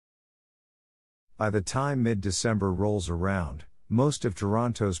By the time mid-December rolls around, most of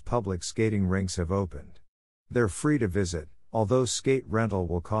Toronto's public skating rinks have opened. They're free to visit, although skate rental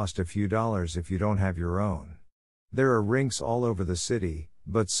will cost a few dollars if you don't have your own. There are rinks all over the city,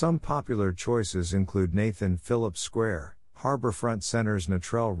 but some popular choices include Nathan Phillips Square, Harbourfront Center's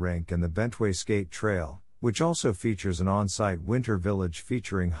Natrel Rink and the Bentway Skate Trail, which also features an on-site winter village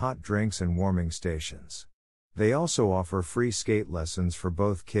featuring hot drinks and warming stations. They also offer free skate lessons for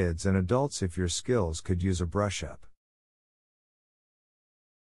both kids and adults if your skills could use a brush-up.